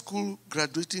high school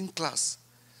graduating class.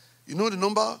 You know the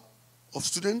number of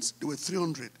students? There were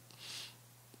 300.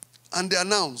 And they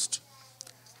announced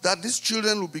that these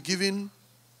children will be given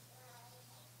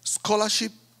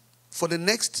scholarship for the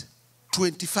next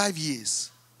 25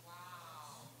 years. Wow.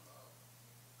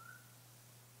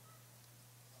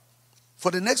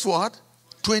 For the next what?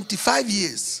 25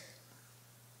 years.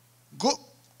 Go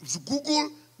Google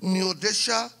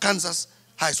Neodesha, Kansas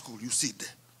High School. You see it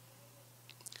there.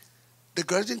 The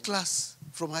graduating class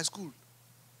from high school.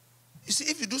 You see,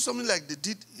 if you do something like they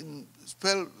did in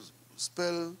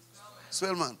Spellman,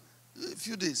 a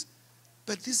few days.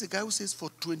 But this is a guy who says for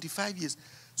 25 years.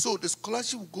 So the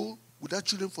scholarship will go with that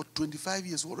children for 25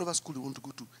 years, whatever school they want to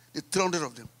go to. There are 300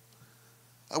 of them.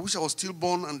 I wish I was still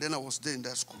born and then I was there in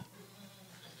that school.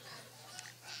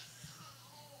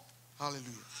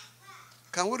 Hallelujah.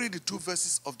 Can we read the 2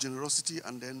 verses of generosity,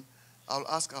 and then I'll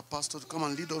ask our pastor to come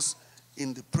and lead us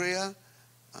in the prayer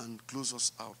and close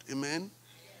us out. Amen.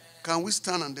 Can we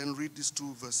stand and then read these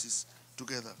 2 verses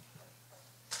together?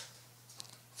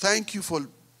 Thank you for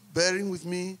bearing with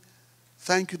me.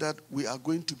 Thank you that we are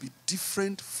going to be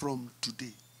different from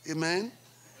today. Amen.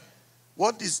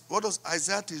 What does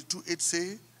Isaiah 32:8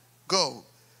 say? Go.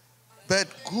 But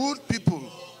good people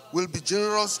will be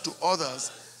generous to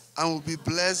others and will be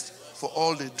blessed for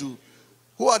all they do.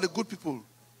 Who are the good people?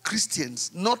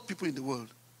 Christians, not people in the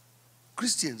world.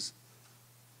 Christians.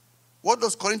 What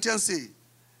does Corinthians say?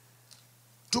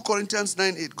 2 Corinthians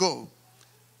 9:8. Go.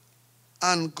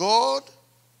 And God,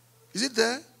 is it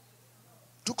there?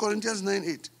 2 Corinthians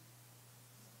 9:8.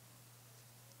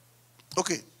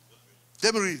 Okay.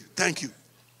 Let me read it. Thank you.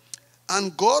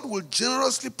 And God will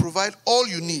generously provide all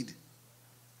you need.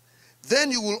 Then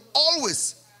you will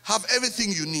always have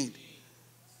everything you need.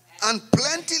 And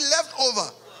plenty left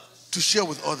over to share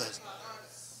with others.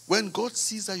 When God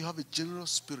sees that you have a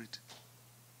generous spirit,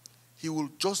 He will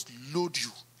just load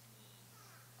you.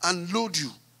 And load you.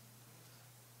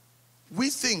 We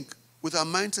think with our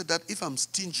mindset that if I'm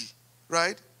stingy,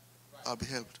 right, I'll be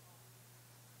helped.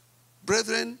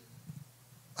 Brethren,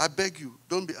 I beg you,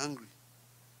 don't be angry.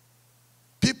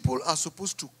 People are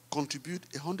supposed to contribute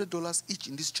 $100 each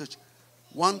in this church,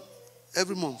 one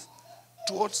every month,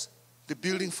 towards the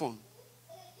building fund.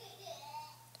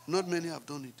 Not many have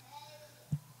done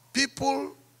it.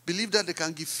 People believe that they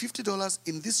can give $50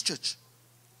 in this church,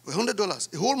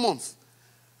 $100 a whole month.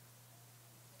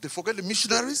 They forget the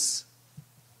missionaries.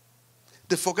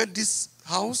 They forget this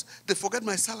house. They forget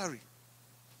my salary.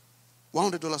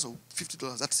 $100 or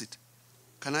 $50, that's it.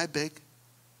 Can I beg?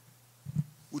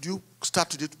 Would you start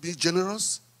today to be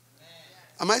generous?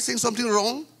 Am I saying something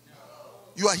wrong? No.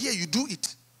 You are here, you do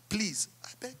it. Please, I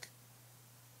beg.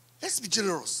 Let's be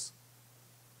generous.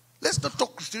 Let's not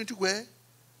talk Christianity where.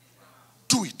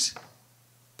 Do it.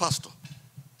 Pastor.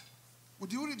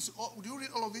 Would you read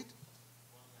all of it?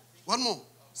 One more.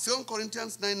 2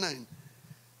 Corinthians 9:9.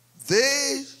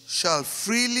 They shall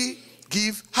freely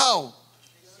give how?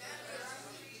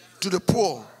 To the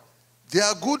poor.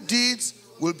 Their good deeds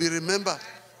will be remembered.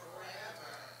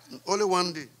 Only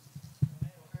one day.